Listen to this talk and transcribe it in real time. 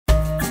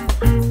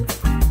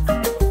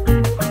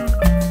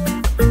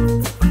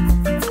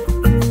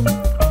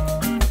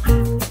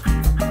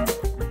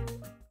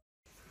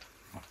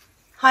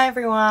Hi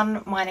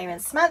everyone, my name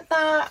is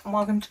Samantha and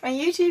welcome to my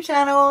YouTube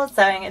channel,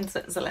 Sewing in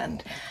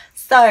Switzerland.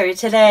 So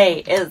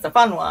today is a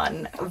fun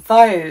one.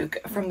 Vogue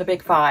from the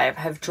Big Five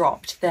have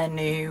dropped their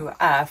new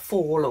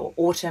fall or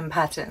autumn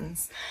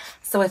patterns.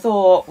 So I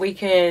thought we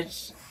could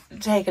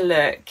take a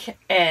look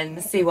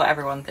and see what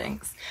everyone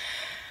thinks.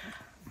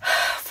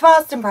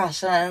 First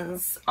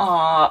impressions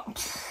are,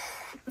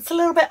 it's a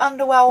little bit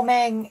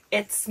underwhelming.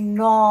 It's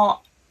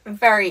not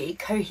very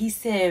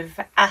cohesive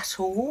at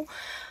all.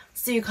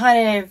 So you're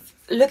kind of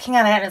looking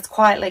at it and it's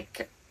quite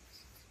like,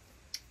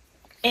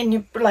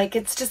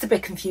 it's just a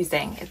bit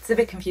confusing. It's a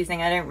bit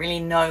confusing. I don't really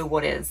know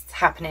what is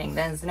happening.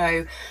 There's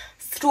no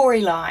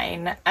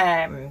storyline.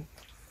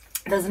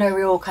 There's no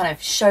real kind of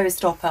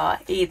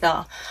showstopper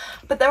either.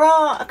 But there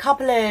are a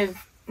couple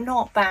of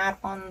not bad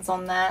ones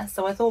on there.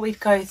 So I thought we'd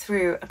go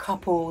through a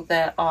couple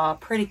that are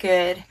pretty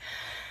good.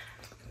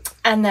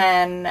 And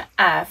then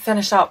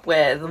finish up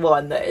with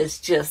one that is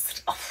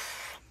just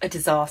a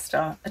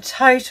disaster. A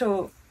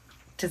total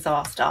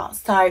disaster.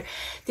 So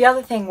the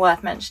other thing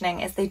worth mentioning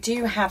is they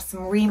do have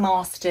some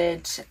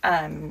remastered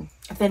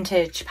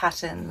vintage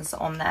patterns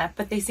on there,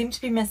 but they seem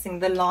to be missing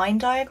the line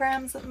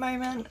diagrams at the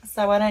moment,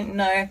 so I don't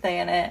know if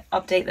they're gonna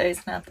update those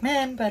and add them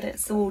in, but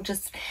it's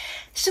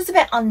just a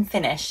bit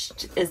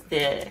unfinished is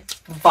the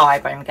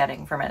vibe I'm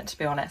getting from it, to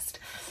be honest.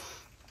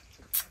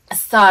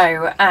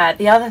 So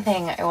the other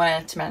thing I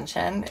wanted to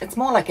mention, it's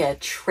more like a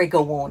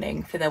trigger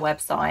warning for their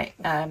website,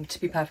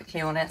 to be perfectly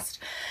honest.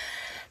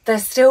 They're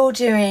still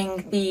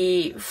doing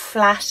the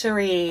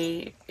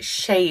flattery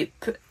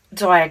shape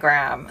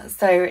diagram.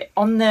 So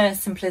on the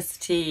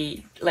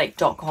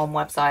simplicity.com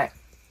website,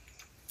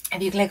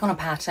 if you click on a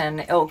pattern,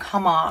 it'll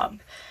come up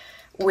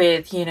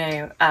with, you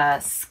know,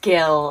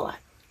 skill,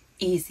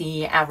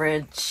 easy,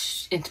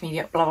 average,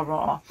 intermediate, blah, blah,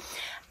 blah.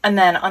 And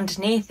then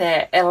underneath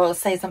it, it'll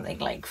say something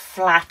like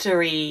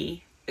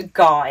flattery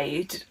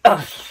guide.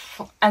 Ugh.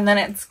 And then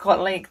it's got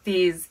like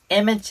these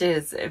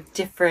images of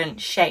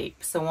different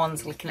shapes. So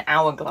one's like an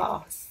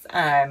hourglass,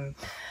 and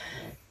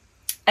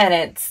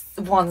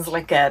one's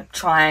like a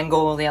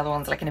triangle, the other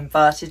one's like an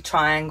inverted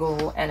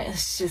triangle, and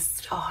it's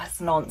just, oh,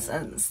 it's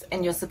nonsense.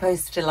 And you're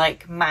supposed to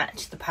like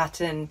match the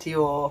pattern to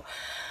your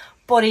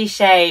body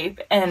shape,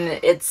 and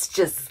it's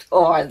just,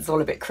 oh, it's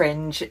all a bit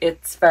cringe.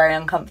 It's very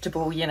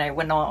uncomfortable, you know,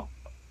 we're not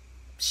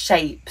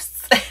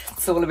shapes.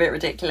 It's all a bit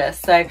ridiculous.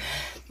 So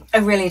I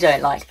really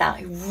don't like that.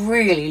 I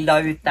really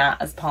loathe that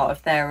as part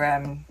of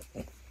their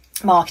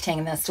marketing,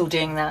 and they're still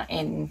doing that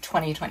in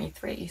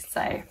 2023.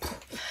 So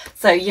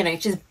you know,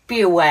 just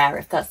be aware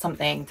if that's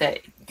something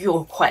that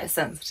you're quite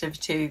sensitive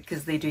to,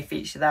 because they do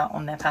feature that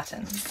on their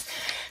patterns.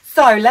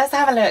 So let's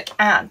have a look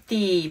at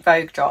the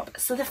Vogue drop.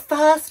 So the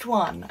first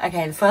one,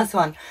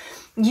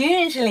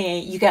 usually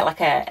you get like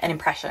an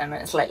impression and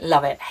it's like,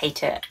 love it,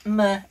 hate it,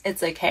 meh,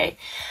 it's okay.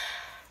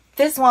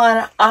 This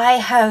one, I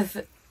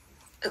have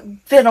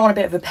been on a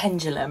bit of a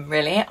pendulum,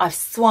 really. I've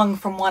swung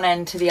from one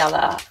end to the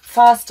other.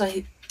 First,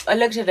 I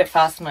looked at it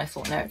first and I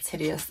thought, no, it's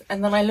hideous.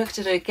 And then I looked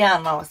at it again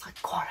and I was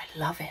like, God, I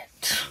love it.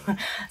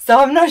 So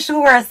I'm not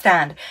sure where I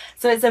stand.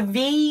 So it's a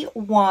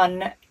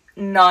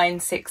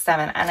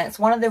V1967 and it's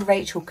one of the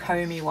Rachel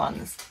Comey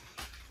ones.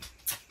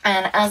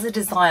 And as a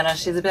designer,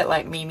 she's a bit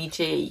like Mimi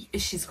G.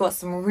 She's got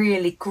some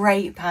really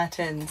great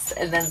patterns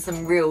and then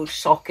some real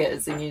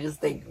shockers, and you just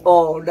think,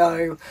 oh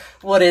no,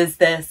 what is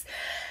this?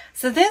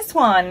 So this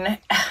one,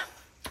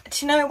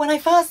 do you know, when I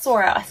first saw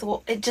it, I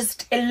thought it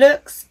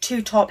looks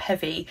too top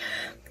heavy.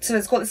 So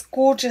it's got this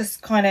gorgeous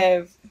kind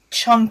of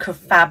chunk of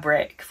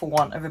fabric, for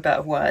want of a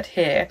better word,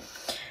 here.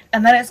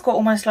 And then it's got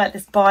almost like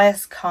this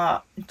bias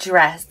cut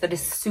dress that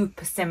is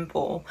super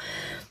simple.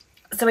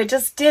 So it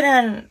just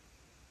didn't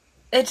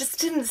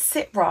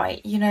sit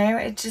right, you know.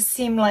 It just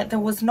seemed like there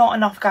was not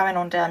enough going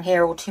on down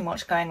here or too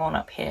much going on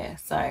up here.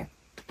 So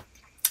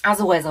as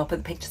always, I'll put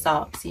the pictures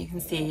up so you can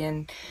see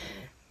and,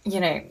 you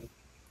know,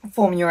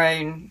 form your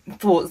own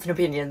thoughts and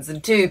opinions,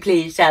 and do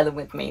please share them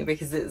with me,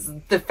 because it's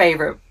the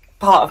favourite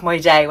part of my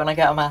day when I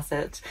get a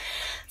message.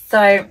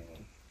 So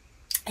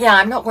yeah,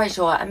 I'm not quite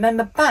sure. And then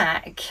the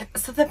back,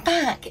 so the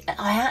back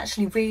I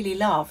actually really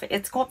love.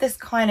 It's got this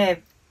kind of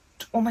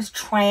almost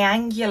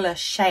triangular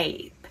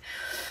shape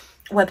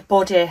where the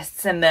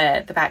bodice and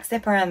the back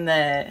zipper and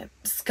the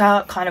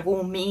skirt kind of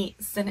all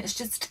meets, and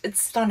it's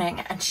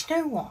stunning. And you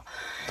know what?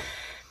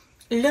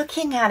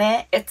 Looking at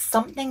it, it's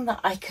something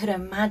that I could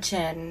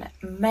imagine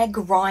Meg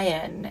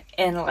Ryan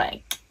in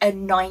like a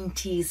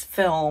 90s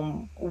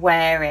film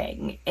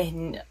wearing,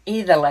 in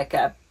either like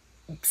a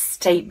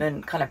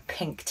statement kind of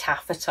pink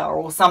taffeta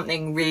or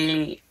something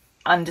really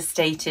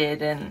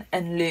understated and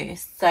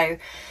loose. So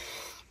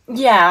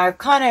yeah,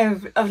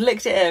 I've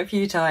looked at it a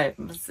few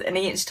times, and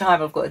each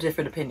time I've got a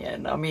different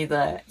opinion. I'm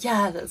either,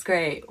 yeah, that's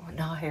great, or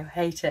no, I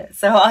hate it.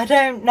 So I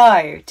don't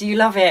know. Do you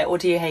love it or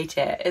do you hate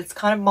it? It's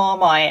kind of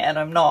Marmite, and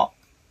I'm not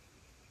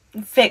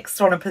fixed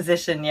on a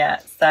position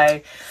yet. So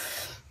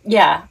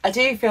yeah, I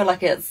do feel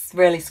like it's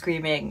really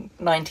screaming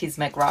 90s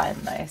Meg Ryan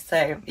though.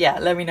 So yeah,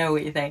 let me know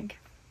what you think.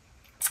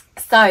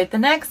 So the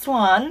next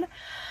one,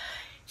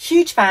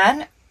 huge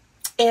fan.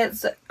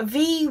 It's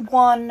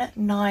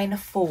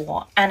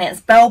V194 and it's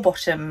bell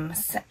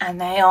bottoms,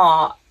 and they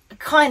are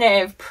kind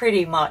of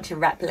pretty much a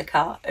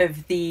replica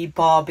of the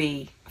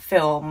Barbie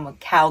film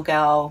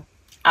cowgirl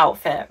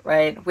outfit,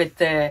 right? With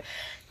the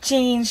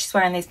jeans, she's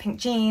wearing these pink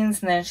jeans,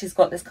 and then she's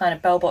got this kind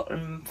of bell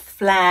bottom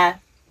flare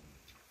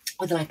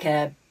with like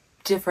a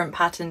different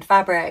patterned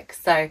fabric.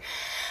 So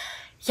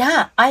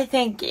yeah, I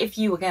think if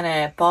you were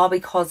gonna Barbie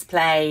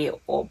cosplay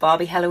or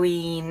Barbie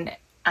Halloween,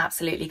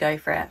 absolutely go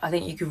for it. I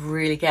think you could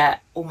really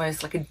get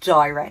almost like a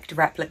direct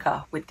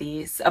replica with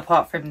these,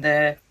 apart from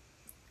the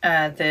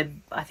I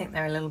think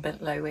they're a little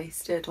bit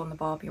low-waisted on the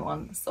Barbie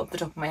ones off the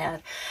top of my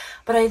head,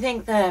 but I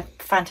think they're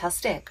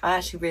fantastic. I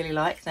actually really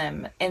like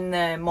them. In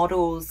the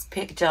model's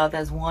picture,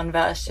 there's one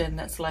version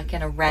that's like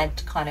in a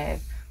red kind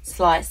of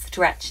slight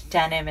stretch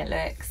denim, it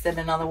looks, and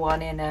another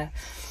one in a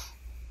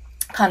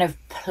kind of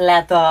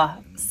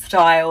pleather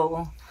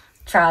style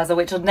trouser,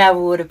 which I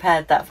never would have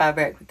paired that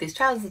fabric with these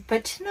trousers,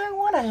 but you know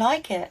what, I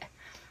like it.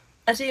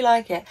 I do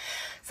like it.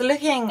 So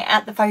looking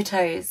at the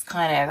photos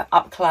kind of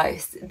up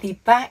close, the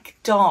back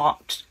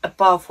dart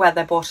above where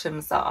their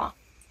bottoms are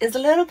is a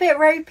little bit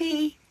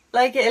ropey.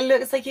 Like, it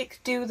looks like it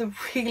could do with a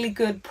really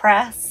good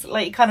press.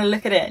 Like, you kind of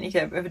look at it and you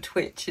get a bit of a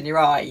twitch in your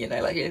eye, you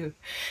know, like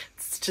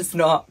it's just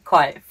not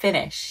quite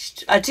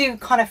finished. I do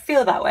kind of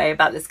feel that way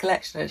about this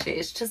collection, actually.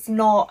 It's just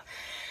not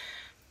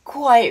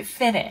quite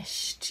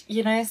finished,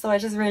 you know, so I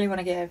just really want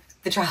to give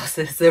the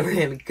trousers a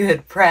really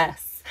good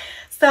press.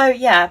 So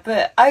yeah,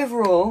 but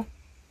overall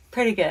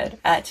pretty good,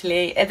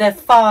 actually. They're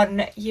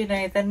fun, you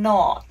know, they're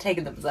not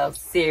taking themselves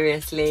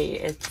seriously.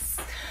 It's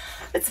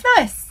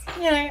nice,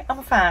 you know, I'm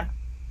a fan.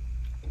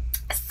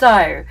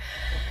 So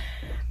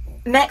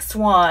next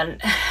one,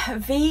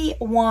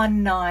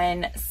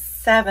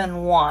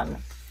 V1971.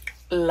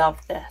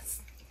 Love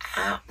this,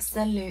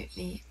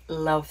 absolutely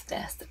love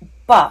this,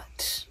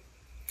 but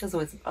there's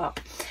always a but.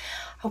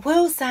 I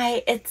will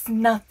say it's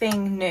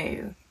nothing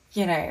new.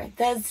 You know,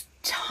 there's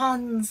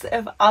tons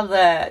of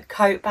other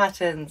coat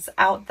patterns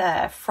out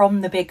there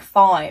from the big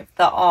five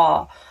that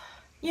are,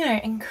 you know,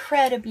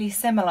 incredibly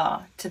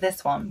similar to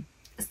this one.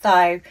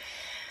 So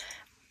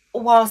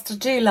whilst I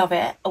do love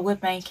it, I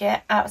would make it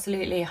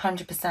absolutely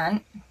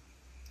 100%.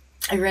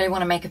 I really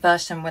want to make a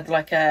version with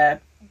like a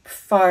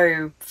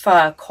faux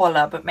fur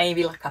collar, but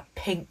maybe like a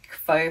pink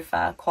faux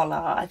fur collar.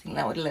 I think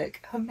that would look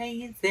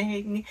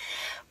amazing.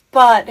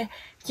 But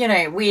you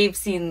know, we've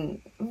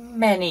seen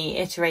many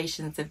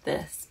iterations of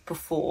this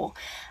before,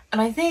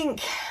 and I think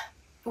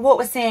what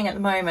we're seeing at the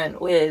moment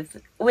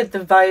with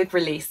the Vogue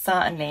release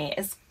certainly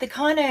is the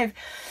kind of,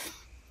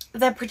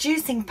 they're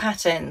producing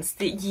patterns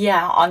that,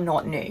 yeah, are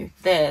not new.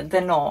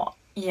 They're not,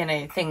 you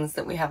know, things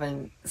that we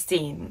haven't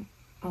seen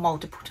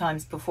multiple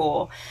times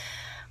before,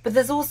 but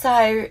there's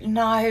also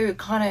no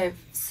kind of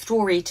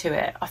story to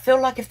it. I feel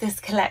like if this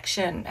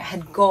collection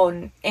had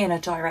gone in a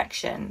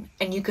direction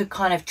and you could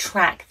kind of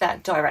track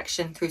that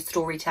direction through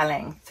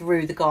storytelling,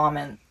 through the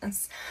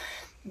garments,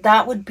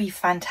 that would be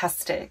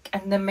fantastic.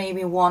 And then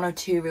maybe one or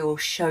two real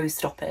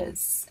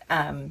showstoppers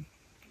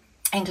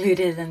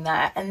included in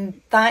there,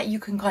 and that you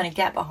can kind of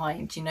get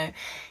behind, you know.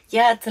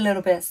 Yeah, it's a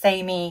little bit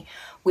samey,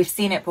 we've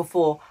seen it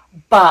before,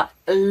 but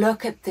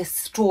look at this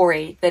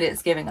story that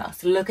it's giving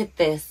us. Look at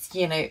this,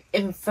 you know,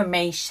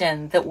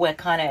 information that we're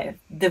kind of,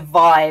 the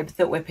vibe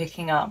that we're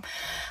picking up.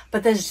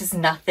 But there's just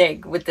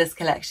nothing with this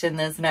collection.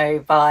 There's no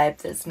vibe,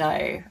 there's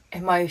no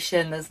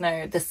emotion, there's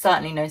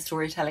certainly no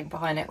storytelling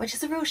behind it, which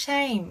is a real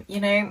shame,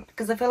 you know,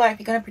 because I feel like if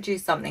you're going to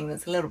produce something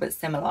that's a little bit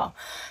similar,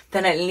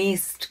 then at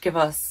least give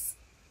us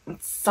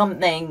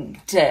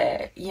something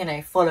to, you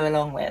know, follow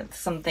along with,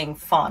 something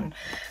fun.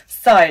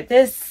 So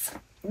this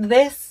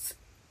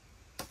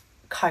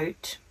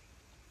coat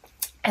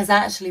is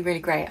actually really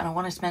great, and I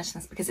wanted to mention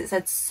this because it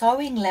said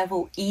sewing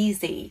level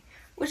easy,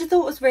 which I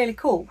thought was really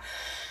cool.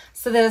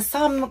 So there's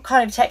some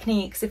kind of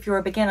techniques if you're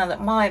a beginner that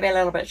might be a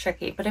little bit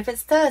tricky, but if it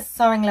says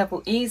sewing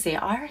level easy,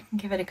 I reckon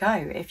give it a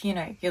go. If, you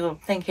know, you're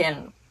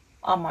thinking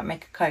I might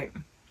make a coat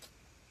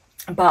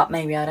but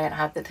maybe I don't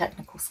have the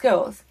technical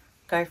skills,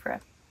 go for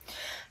it.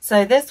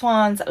 So this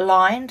one's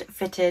lined,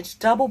 fitted,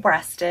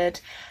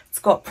 double-breasted. It's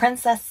got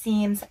princess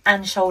seams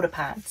and shoulder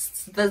pads.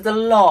 So there's a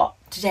lot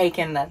to take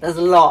in there. There's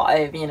a lot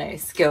of, you know,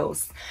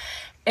 skills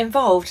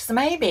involved. So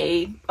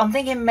maybe, I'm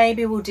thinking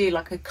maybe we'll do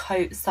like a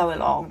coat sew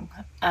along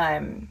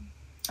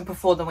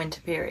before the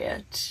winter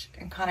period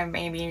and kind of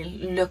maybe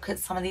look at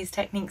some of these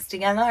techniques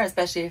together,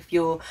 especially if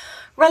you're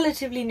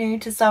relatively new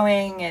to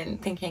sewing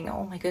and thinking,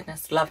 oh my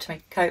goodness, I'd love to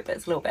make a coat, but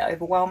it's a little bit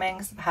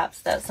overwhelming. So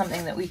perhaps that's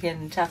something that we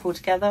can tackle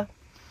together.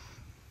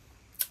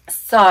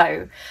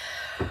 So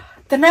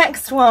the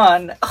next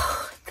one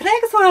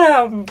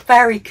I'm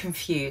very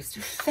confused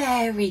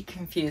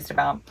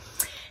about.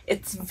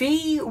 It's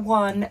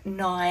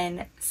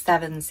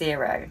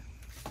V1970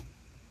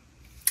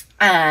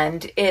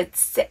 and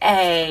it's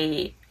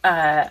a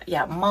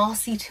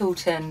Marcy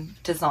Tilton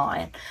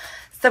design.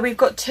 So we've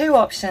got two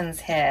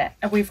options here,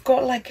 and we've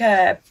got like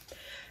a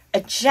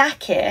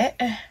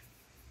jacket.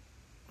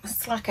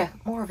 It's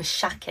like more of a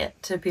shacket,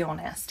 to be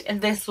honest, in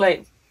this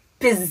like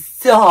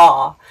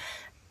bizarre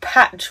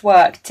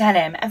patchwork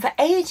denim, and for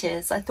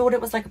ages I thought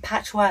it was like a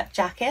patchwork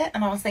jacket,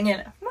 and I was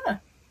thinking,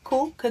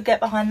 cool, could get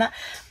behind that,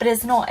 but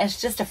it's not. It's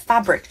just a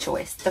fabric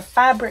choice. The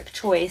fabric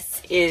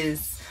choice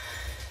is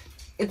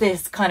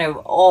this kind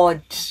of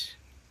odd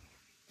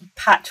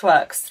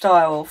patchwork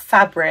style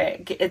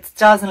fabric. It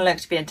doesn't look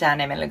to be a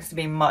denim. It looks to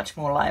be much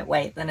more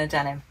lightweight than a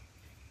denim.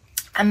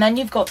 And then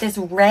you've got this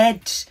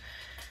red,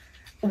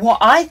 what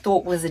I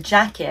thought was a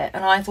jacket,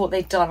 and I thought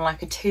they'd done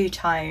like a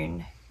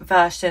two-tone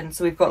version.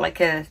 So we've got like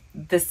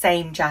the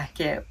same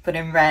jacket but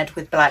in red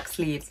with black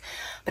sleeves,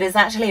 but it's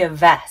actually a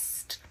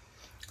vest.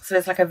 So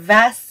it's like a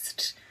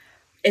vest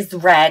is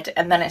red,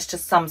 and then it's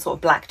just some sort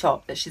of black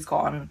top that she's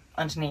got on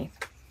underneath.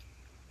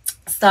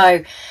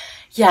 So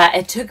yeah,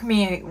 it took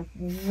me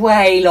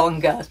way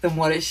longer than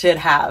what it should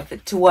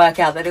have to work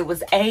out that it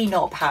was A,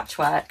 not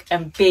patchwork,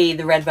 and B,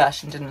 the red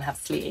version didn't have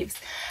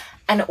sleeves.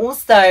 And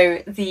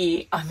also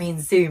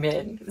zoom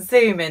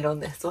in on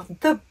this one,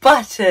 the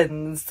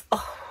buttons.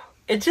 Oh,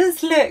 it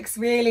just looks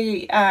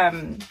really,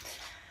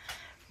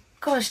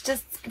 gosh,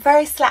 just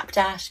very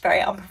slapdash,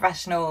 very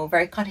unprofessional,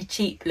 very kind of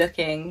cheap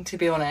looking, to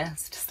be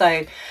honest.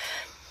 So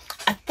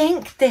I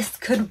think this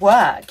could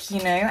work,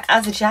 you know,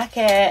 as a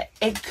jacket.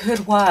 It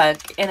could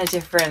work in a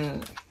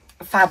different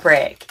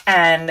fabric.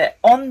 And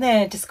on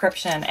the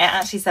description, it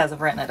actually says,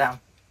 I've written it down,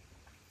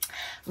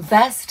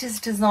 vest is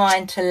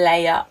designed to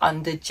layer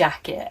under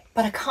jacket,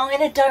 but I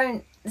kind of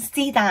don't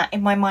see that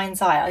in my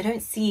mind's eye. I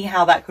don't see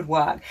how that could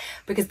work,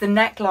 because the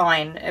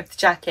neckline of the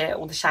jacket,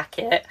 or the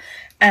shacket,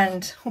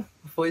 and my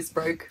voice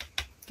broke,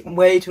 getting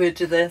way too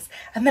into this,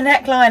 and the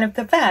neckline of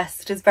the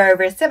vest is very,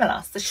 very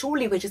similar. So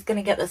surely we're just going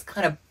to get this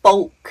kind of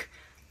bulk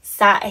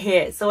sat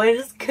here. So I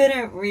just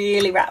couldn't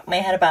really wrap my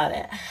head about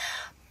it.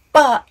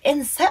 But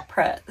in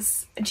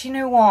separates, do you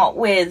know what,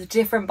 with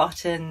different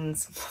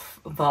buttons,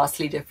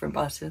 vastly different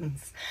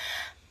buttons,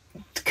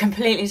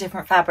 completely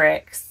different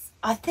fabrics,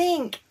 I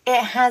think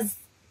it has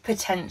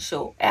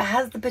potential. It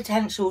has the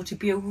potential to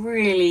be a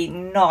really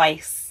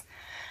nice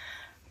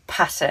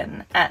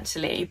pattern,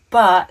 actually.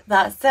 But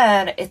that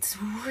said, it's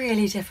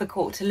really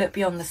difficult to look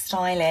beyond the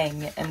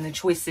styling and the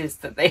choices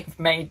that they've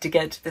made to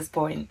get to this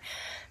point.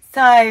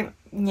 So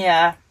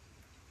yeah,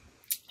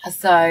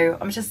 so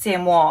I'm just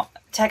seeing what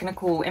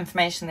technical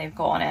information they've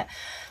got on it.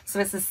 So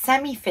it's a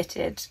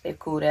semi-fitted, they've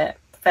called it,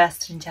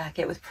 vest and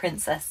jacket with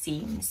princess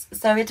seams.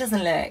 So it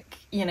doesn't look,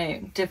 you know,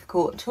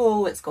 difficult at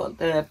all. It's got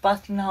the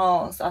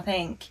buttonholes. I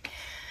think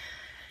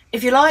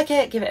if you like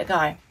it, give it a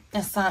go.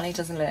 It certainly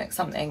doesn't look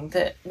something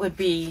that would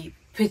be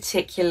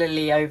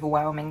particularly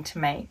overwhelming to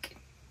make.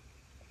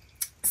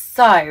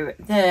 So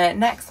the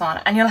next one,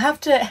 and you'll have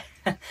to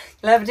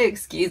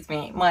excuse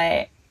me,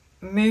 my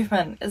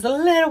movement is a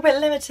little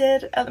bit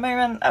limited at the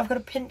moment. I've got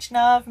a pinched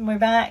nerve in my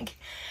back,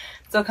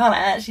 so I can't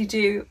actually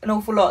do an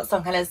awful lot. So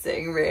I'm kind of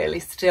sitting really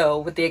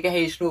still with the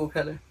occasional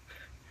kind of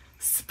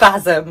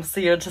spasm.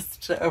 So you're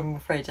just, I'm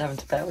afraid you're having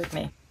to bear with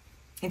me,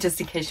 just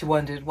in case you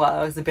wondered why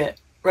I was a bit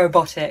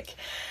robotic.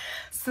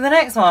 So the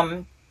next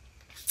one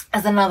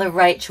is another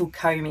Rachel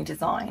Comey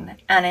design,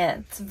 and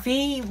it's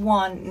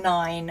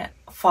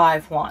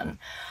V1951.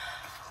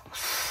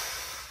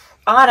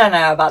 I don't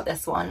know about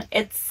this one.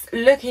 It's,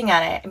 looking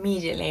at it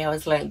immediately, I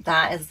was like,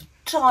 that is a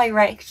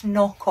direct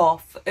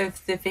knockoff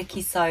of the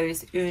Vicky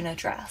So's Una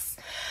dress,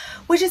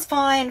 which is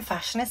fine.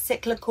 Fashion is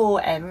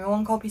cyclical.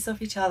 Everyone copies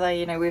off each other.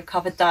 You know, we've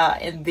covered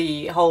that in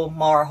the whole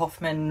Mara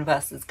Hoffman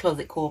versus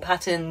Closet Core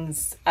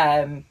Patterns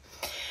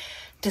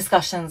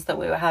discussions that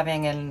we were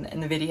having in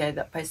the video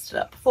that I posted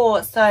up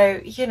before. So,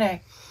 you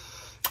know,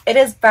 it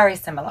is very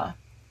similar.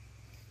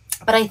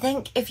 But I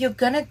think if you're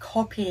going to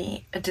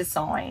copy a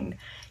design,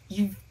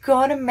 you've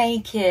got to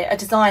make it a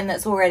design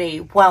that's already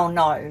well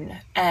known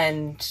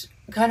and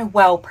kind of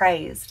well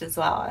praised as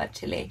well,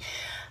 actually.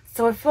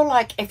 So I feel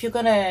like if you're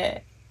going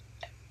to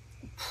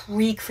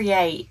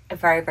recreate a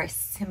very, very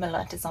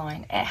similar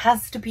design, it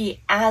has to be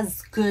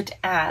as good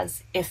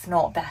as, if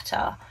not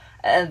better,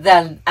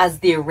 than as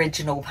the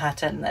original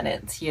pattern that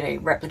it's, you know,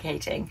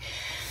 replicating.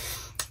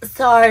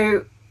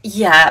 So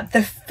yeah,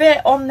 the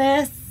fit on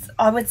this,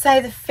 I would say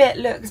the fit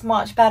looks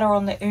much better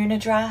on the Una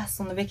dress,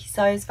 on the Vicky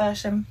So's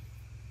version.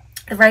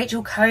 The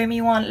Rachel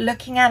Comey one,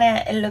 looking at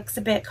it, it looks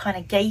a bit kind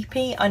of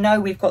gapey. I know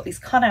we've got these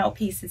cut out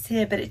pieces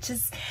here, but it's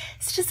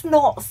just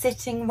not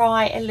sitting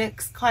right. It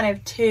looks kind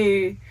of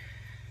too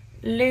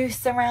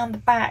loose around the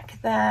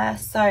back there.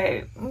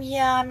 So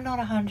yeah, I'm not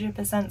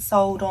 100%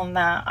 sold on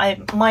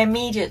that. My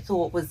immediate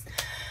thought was,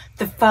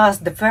 the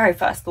very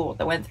first thought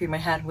that went through my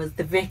head was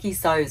the Vicky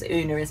So's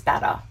Una is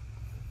better.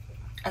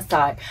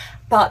 So,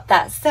 but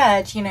that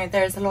said, you know,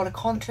 there's a lot of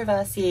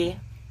controversy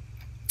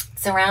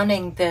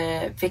surrounding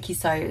the Vicky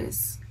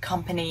So's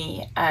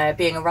company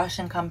being a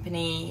Russian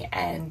company,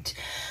 and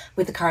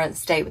with the current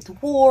state with the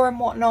war and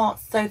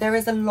whatnot. So there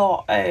is a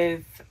lot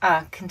of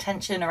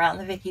contention around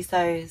the Vicky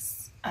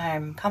So's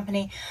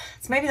company.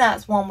 So maybe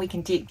that's one we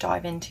can deep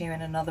dive into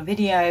in another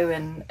video,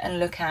 and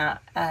look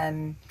at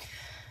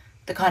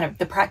the kind of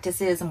the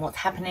practices and what's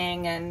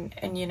happening,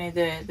 and you know,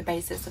 the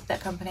basis of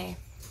that company.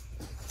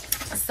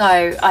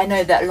 So I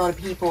know that a lot of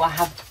people, I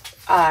have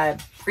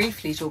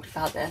briefly talked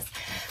about this,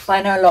 but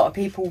I know a lot of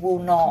people will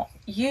not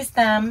use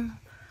them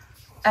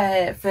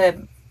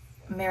for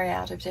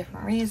myriad of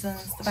different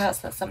reasons. So that's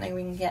something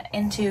we can get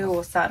into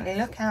or certainly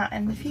look at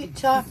in the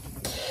future.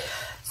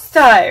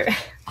 So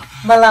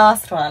my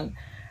last one,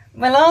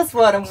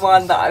 and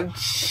one that I'm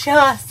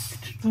just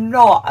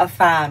not a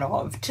fan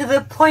of, to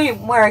the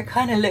point where I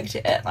kind of looked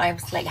at it and I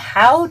was like,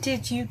 how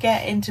did you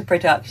get into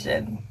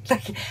production?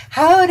 Like,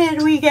 how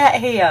did we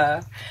get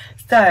here?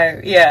 So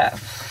yeah,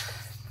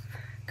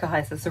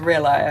 guys, it's a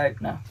real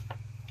eye-opener.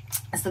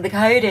 So the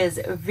code is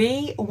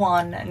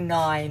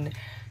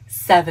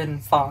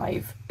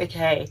V1975,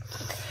 okay?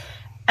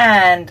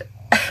 And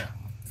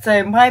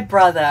so my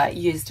brother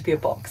used to be a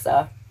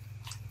boxer.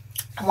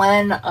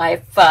 When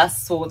I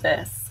first saw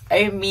this, I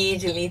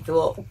immediately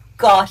thought,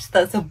 gosh,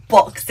 that's a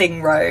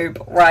boxing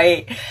robe,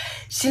 right?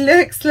 She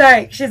looks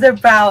like she's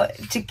about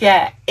to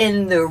get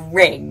in the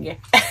ring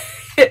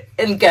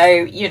and go,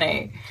 you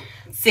know,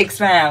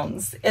 6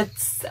 rounds.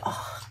 It's,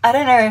 I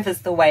don't know if it's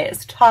the way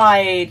it's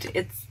tied,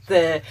 it's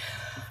the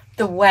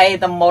way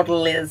the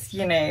model is,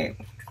 you know,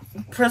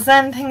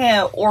 presenting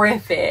it, or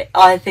if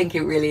I think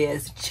it really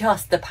is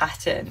just the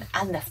pattern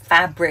and the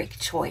fabric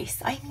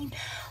choice. I mean,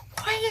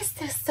 why is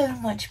there so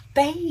much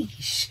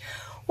beige?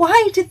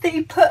 Why did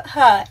they put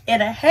her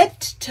in a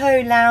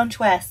head-to-toe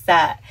loungewear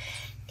set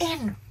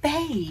in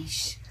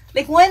beige?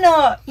 Like, why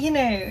not, you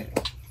know,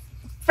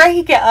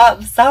 break it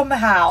up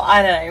somehow?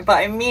 I don't know, but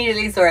I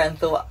immediately saw it and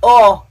thought,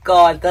 oh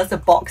God, that's a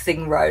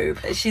boxing robe.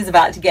 She's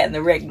about to get in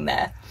the ring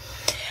there.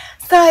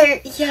 So,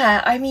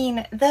 yeah, I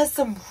mean, there's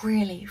some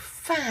really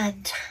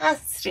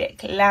fantastic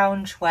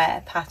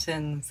loungewear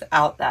patterns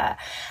out there,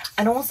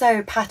 and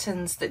also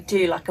patterns that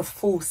do like a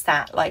full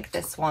set like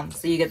this one.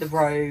 So you get the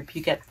robe,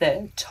 you get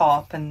the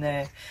top and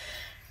the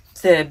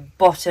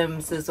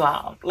bottoms as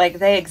well. Like,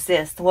 they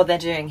exist. What they're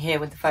doing here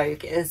with the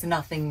Vogue is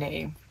nothing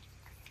new.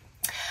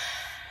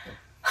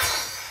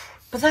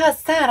 But that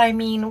said, I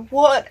mean,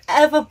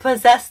 whatever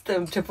possessed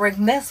them to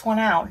bring this one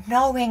out,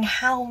 knowing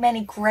how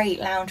many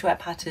great loungewear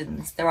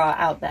patterns there are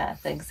out there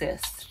that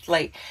exist?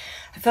 Like,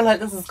 I feel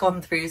like this has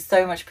gone through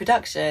so much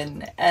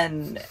production,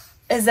 and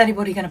is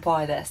anybody going to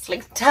buy this?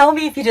 Like, tell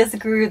me if you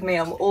disagree with me,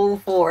 I'm all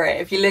for it.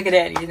 If you look at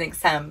it and you think,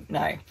 Sam,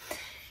 no,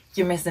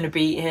 you're missing a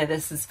beat here,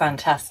 this is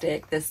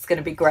fantastic, this is going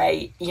to be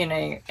great, you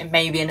know,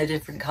 maybe in a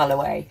different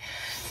colourway.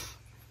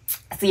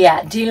 So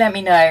yeah, do let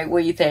me know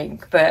what you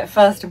think. But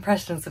first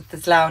impressions of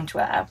this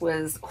loungewear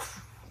was,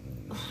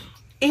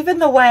 even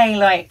the way,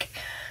 like,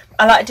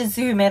 I like to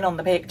zoom in on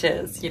the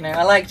pictures, you know,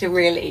 I like to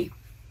really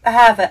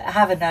have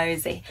a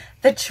nosy.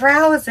 The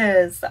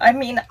trousers, I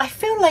mean, I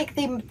feel like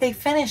they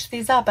finished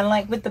these up, and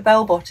like with the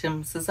bell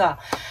bottoms as well,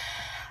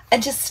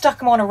 and just stuck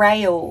them on a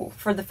rail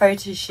for the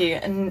photo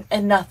shoot, and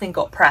nothing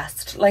got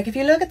pressed. Like, if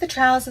you look at the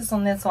trousers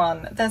on this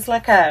one, there's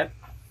like a,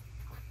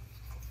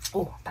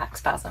 oh, back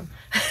spasm.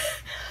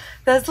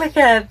 There's like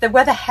where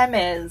the hem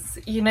is,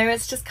 you know,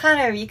 it's just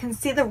kind of, you can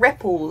see the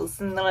ripples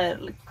and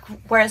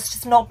where it's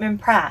just not been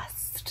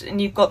pressed,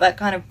 and you've got that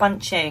kind of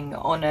bunching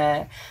on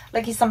a,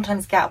 like you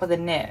sometimes get with a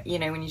knit, you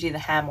know, when you do the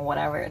hem or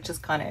whatever, it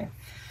just kind of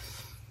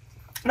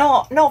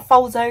not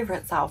folds over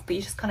itself, but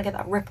you just kind of get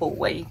that ripple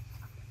where you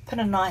put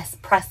a nice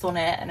press on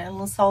it and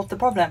it'll solve the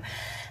problem.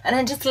 And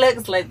it just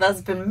looks like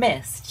that's been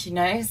missed, you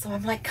know. So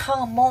I'm like,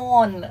 come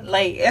on,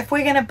 like, if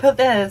we're gonna put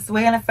this,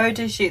 we're gonna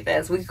photo shoot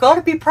this, we've got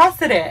to be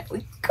pressing it,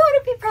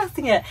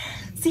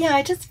 so yeah,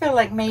 I just feel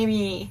like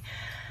maybe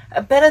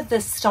a bit of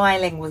the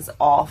styling was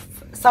off.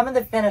 Some of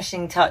the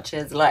finishing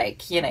touches,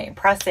 like, you know,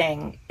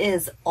 pressing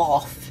is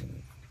off.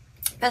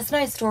 There's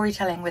no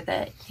storytelling with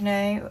it, you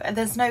know,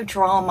 there's no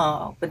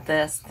drama with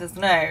this, there's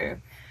no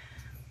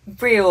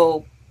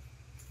real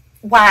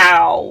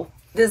wow,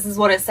 this is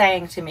what it's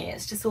saying to me.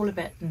 It's just all a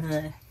bit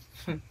meh.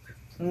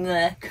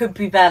 Meh. Could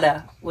be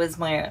better was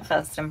my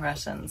first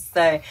impressions.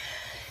 So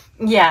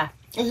yeah,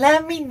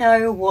 let me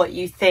know what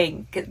you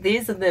think.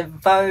 These are the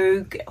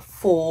Vogue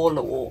fall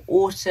or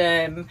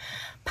autumn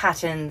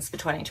patterns for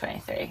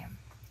 2023.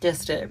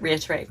 Just to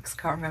reiterate, because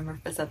I can't remember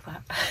if I said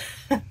that.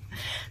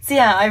 So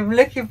yeah, I'm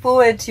looking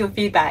forward to your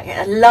feedback.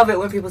 I love it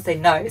when people say,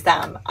 no,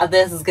 Sam,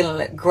 this is going to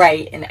look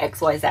great in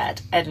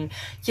XYZ. And,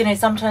 you know,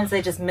 sometimes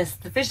they just miss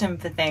the vision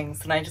for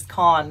things, and I just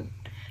can't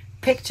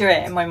picture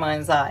it in my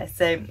mind's eye.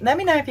 So let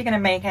me know if you're going to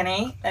make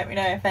any. Let me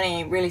know if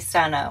any really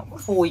stand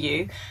out for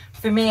you.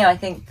 For me, I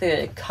think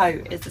the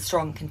coat is a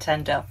strong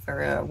contender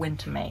for a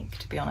winter make,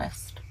 to be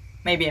honest.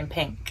 Maybe in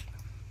pink.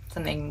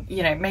 Something,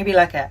 you know, maybe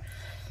like a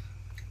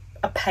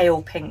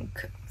pale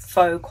pink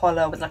faux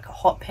collar with like a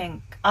hot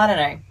pink. I don't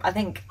know. I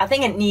think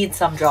it needs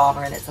some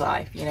drama in its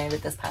life, you know,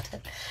 with this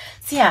pattern.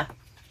 So yeah,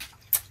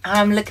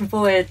 I'm looking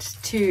forward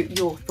to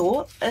your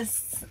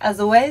thoughts as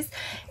always.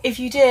 If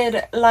you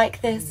did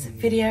like this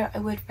video, I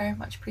would very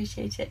much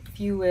appreciate it if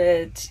you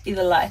would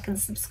either like and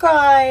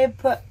subscribe,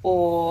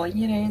 or,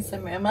 you know,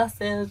 send me a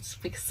message,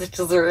 because it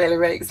just really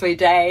makes my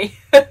day.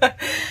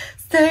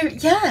 So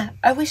yeah,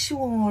 I wish you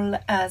all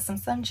some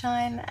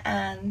sunshine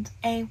and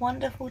a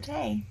wonderful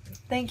day.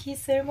 Thank you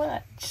so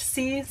much.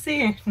 See you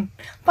soon.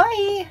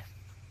 Bye.